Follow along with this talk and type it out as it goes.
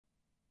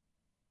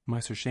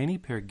Ma'aser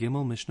Sheini, Per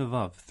Gimel, Mishnah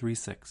Vav,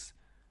 3:6.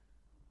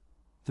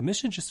 The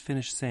Mishnah just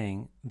finished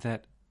saying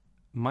that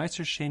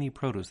Maaser Sheini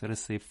produce, that is,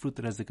 say, fruit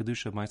that has the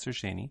kedusha of Maaser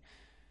Sheini,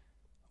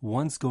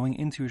 once going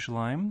into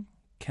Yerushalayim,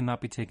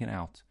 cannot be taken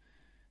out.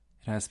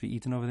 It has to be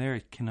eaten over there.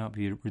 It cannot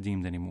be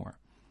redeemed anymore.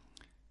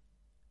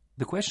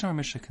 The question our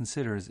Mishnah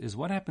considers is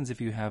what happens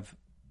if you have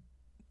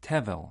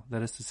tevel,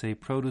 that is to say,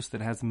 produce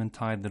that hasn't been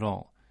tithed at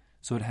all.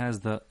 So it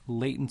has the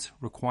latent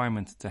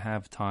requirement to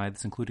have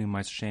tithes, including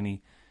Maaser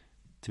Sheini,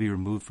 to be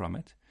removed from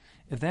it.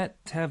 If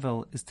that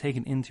tevel is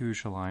taken into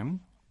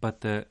Yerushalayim,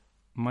 but the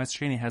Maaser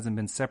Sheini hasn't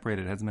been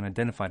separated, hasn't been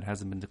identified,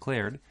 hasn't been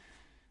declared,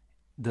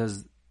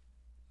 does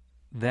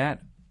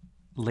that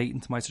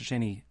latent Maaser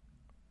Sheini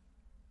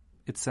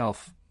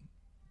itself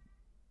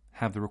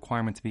have the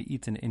requirement to be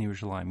eaten in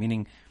Yerushalayim?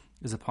 Meaning,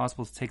 is it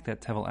possible to take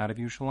that tevel out of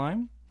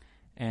Yerushalayim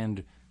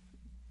and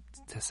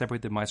to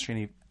separate the Maaser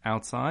Sheini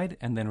outside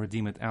and then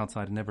redeem it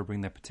outside and never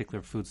bring that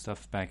particular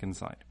foodstuff back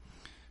inside?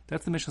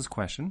 That's the Mishnah's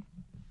question.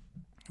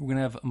 We're going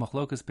to have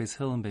machlokas Beis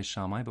Hillel and Beis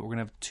Shammai, but we're going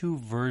to have two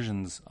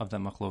versions of that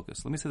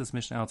machlokas. Let me say this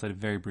Mishnah outside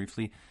very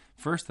briefly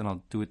first, and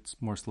I'll do it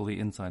more slowly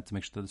inside to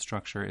make sure that the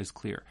structure is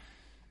clear.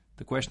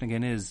 The question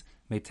again is,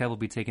 may tevel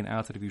be taken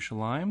outside of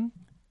Yerushalayim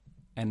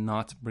and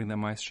not bring that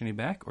Maaser Sheini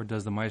back, or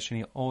does the Maaser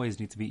Sheini always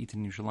need to be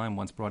eaten in Yerushalayim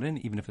once brought in,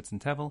 even if it's in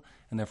tevel,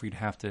 and therefore you'd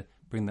have to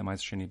bring that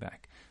Maaser Sheini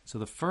back? So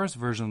the first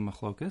version of the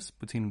machlokas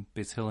between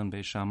Beis Hillel and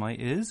Beis Shammai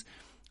is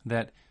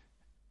that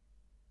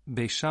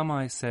Beis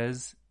Shammai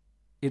says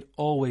it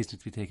always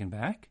needs to be taken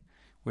back,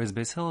 whereas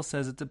Beis Hillel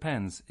says it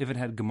depends. If it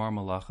had Gemar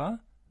Malacha,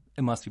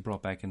 it must be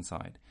brought back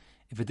inside.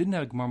 If it didn't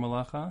have Gemar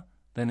Malacha,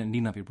 then it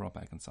need not be brought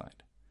back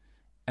inside.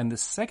 And the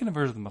second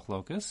version of the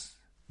machlokas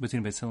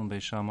between Beis Hillel and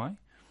Beis Shammai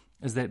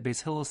is that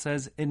Beis Hillel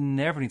says it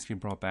never needs to be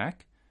brought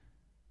back,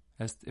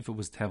 as if it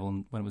was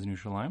tevel when it was in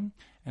Yerushalayim,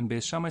 and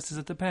Beis Shammai says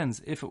it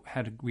depends. If it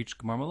had reached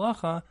Gemar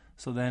Malacha,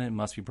 so then it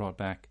must be brought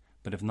back,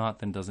 but if not,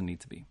 then it doesn't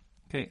need to be.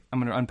 Okay, I'm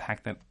going to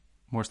unpack that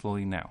more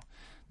slowly now.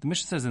 The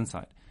Mishnah says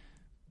inside,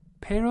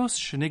 Peros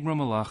shenigra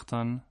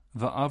malachtan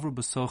va'avru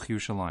b'soch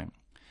Yerushalayim.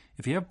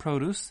 If you have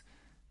produce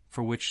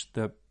for which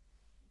the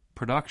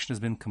production has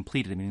been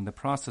completed, meaning the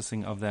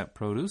processing of that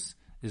produce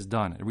is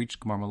done, it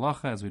reached Gemar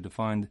Malacha, as we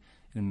defined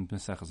in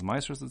Meseches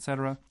Maasros,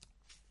 etc.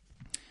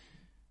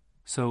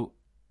 So,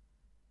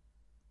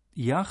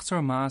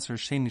 Yachzor Maaser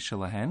Sheini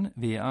shelahen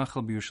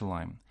v'yachal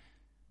b'Yerushalayim.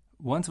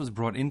 Once it was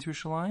brought into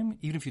Yerushalayim,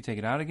 even if you take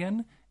it out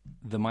again,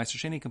 the Maaser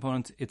Sheini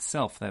component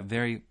itself,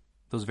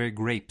 those very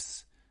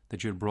grapes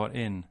that you had brought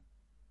in,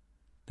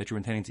 that you were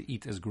intending to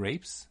eat as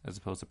grapes, as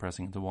opposed to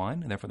pressing into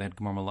wine, and therefore they had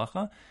Gemar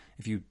Malacha.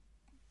 If you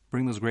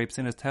bring those grapes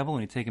in as tevel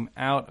and you take them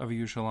out of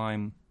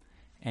Yerushalayim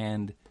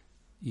and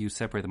you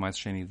separate the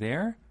Maaser Sheini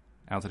there,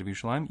 outside of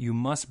Yerushalayim, you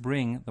must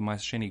bring the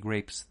Maaser Sheini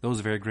grapes,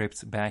 those very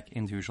grapes, back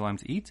into Yerushalayim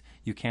to eat.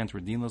 You can't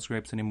redeem those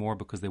grapes anymore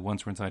because they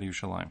once were inside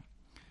Yerushalayim.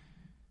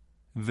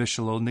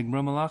 V'shelo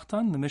nigmar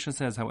malachtan. The Mishnah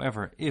says,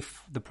 however,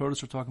 if the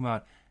produce we're talking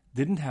about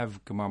didn't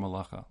have Gemar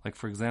Malacha, like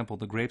for example,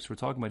 the grapes we're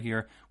talking about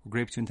here were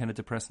grapes you intended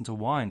to press into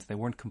wines. They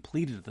weren't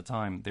completed at the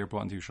time they were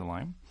brought into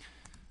Yerushalayim.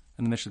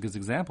 And the Mishnah gives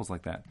examples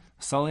like that.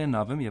 Sali and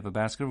Navim, you have a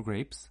basket of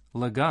grapes.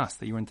 Lagas,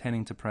 that you were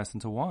intending to press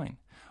into wine.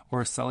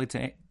 Or Sali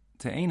to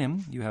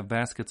Einim, you have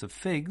baskets of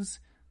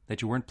figs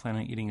that you weren't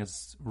planning on eating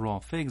as raw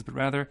figs, but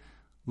rather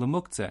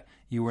Lemuktzeh,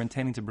 you were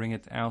intending to bring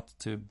it out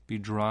to be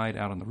dried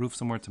out on the roof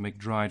somewhere to make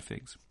dried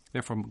figs.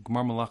 Therefore,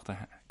 Gemar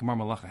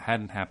Malacha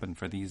hadn't happened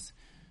for these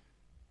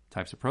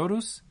types of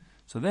produce.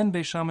 So then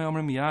Beis Shammai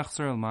omrim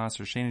yachzer el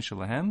Maaser Sheini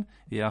shelahem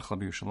v'yachal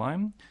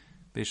b'Yerushalayim.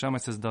 Beis Shammai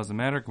says it doesn't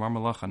matter, Gemar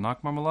Malacha,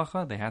 not Gemar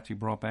Malacha, they have to be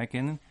brought back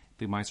in,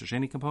 the Maaser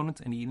Sheini components,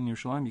 and eaten in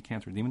Yerushalayim, you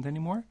can't redeem it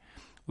anymore.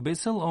 But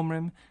Beis Hillel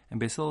omrim, and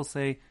Beis Hillel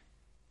say,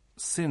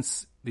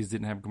 since these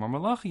didn't have Gemar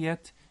Malacha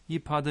yet,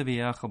 yipada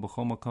v'yachal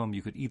b'chol makom,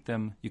 you could eat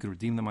them, you could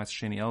redeem the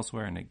Maaser Sheini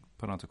elsewhere and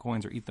put onto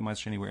coins, or eat the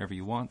Maaser Sheini wherever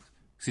you want.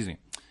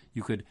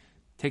 You could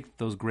take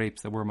those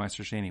grapes that were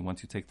Maaser Sheini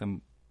once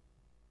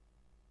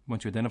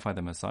you identify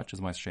them as such,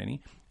 as Maaser Sheini,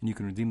 and you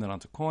can redeem them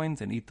onto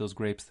coins and eat those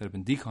grapes that have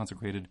been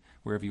deconsecrated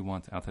wherever you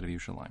want outside of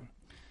Yerushalayim.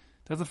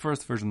 That's the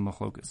first version of the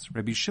Machlokas.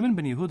 Rabbi Shimon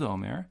ben Yehuda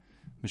Omer,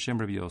 Mishem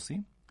Rabbi Yossi.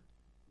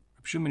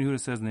 Rabbi Shimon ben Yehuda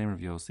says the name of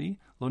Yossi,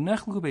 Lo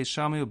nechlu Beis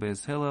Shammai u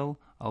Beis Hillel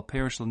al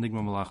perish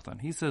l'nigmar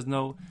malachtan. He says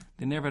no,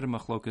 they never had a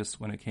Machlokas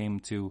when it came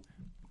to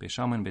Beis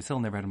Shammai, and Beis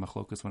Hillel never had a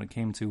Machlokas when it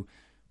came to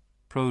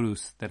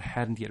produce that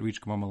hadn't yet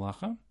reached Gemar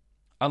Malacha.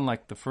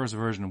 Unlike the first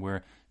version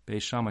where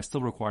Beis Shammai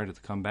still required it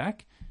to come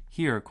back,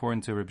 here,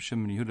 according to Rabbi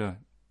Shimon ben Yehuda,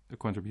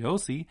 according to Rabbi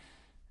Yossi,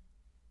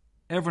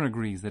 everyone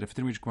agrees that if it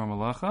didn't reach Gemar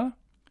Malacha,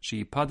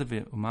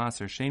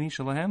 Maaser Sheini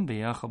shelahem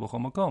v'yachal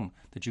b'chol makom,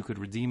 that you could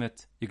redeem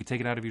it, you could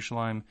take it out of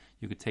Yerushalayim,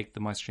 you could take the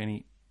Maaser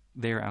Sheini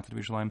there out of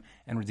Yerushalayim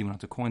and redeem it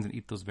onto coins and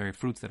eat those very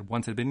fruits that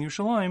once had been in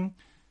Yerushalayim.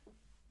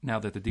 Now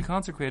that they're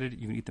deconsecrated,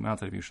 you can eat them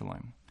outside of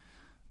Yerushalayim.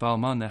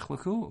 Ba'alma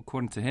nechlaku,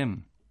 according to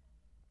him,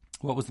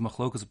 what was the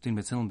machlokas between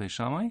Beis Hillel and Beis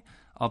Shammai?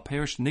 Al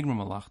perish nigmar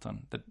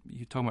malachtan, that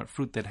you're talking about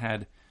fruit that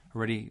had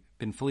already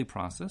been fully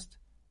processed,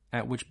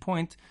 at which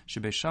point,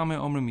 Beis Shammai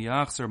omrim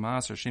yachzer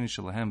Maaser Sheini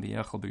shelahem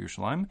v'yachal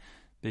b'Yerushalayim.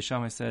 Beis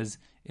Shammai says,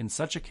 in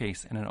such a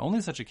case, and in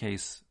only such a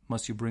case,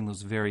 must you bring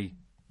those very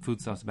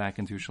foodstuffs back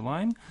into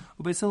Yerushalayim.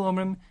 Beis Hillel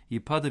omrim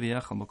yipada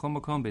v'yechal makom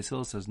makom. Beis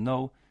Hillel says,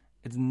 no,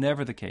 it's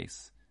never the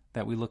case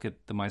that we look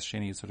at the Ma'aser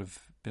Sheini has sort of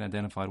been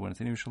identified when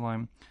it's in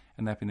Yerushalayim,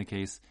 and that being the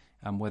case,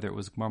 whether it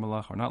was Gmar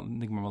Malacha or not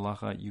Gmar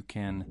Malacha, you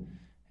can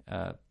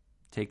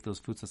take those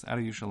foodstuffs out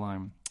of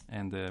Yerushalayim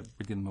and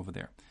redeem them over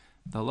there.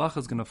 The halacha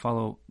is going to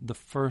follow the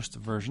first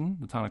version,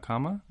 the Tanna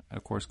Kama, and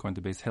of course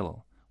according to Beis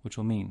Hillel, which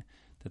will mean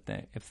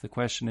that if the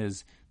question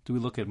is, do we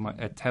look at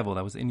Tevel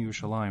that was in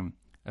Yerushalayim,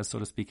 as so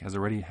to speak, has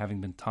already having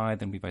been tied,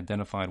 then we've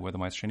identified where the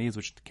Ma'aser Sheini is,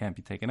 which can't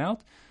be taken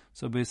out.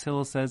 So Beis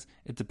Hillel says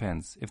it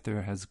depends. If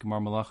there has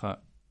Gmar Malacha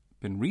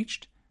been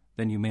reached,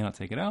 then you may not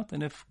take it out,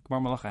 and if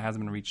Gmar Malacha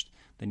hasn't been reached,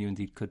 then you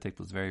indeed could take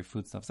those very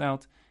foodstuffs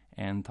out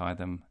and tie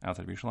them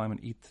outside of Yerushalayim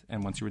and eat.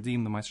 And once you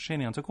redeem the Ma'aser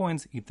Sheini onto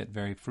coins, eat that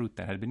very fruit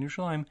that had been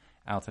Yerushalayim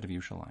outside of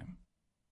Yerushalayim.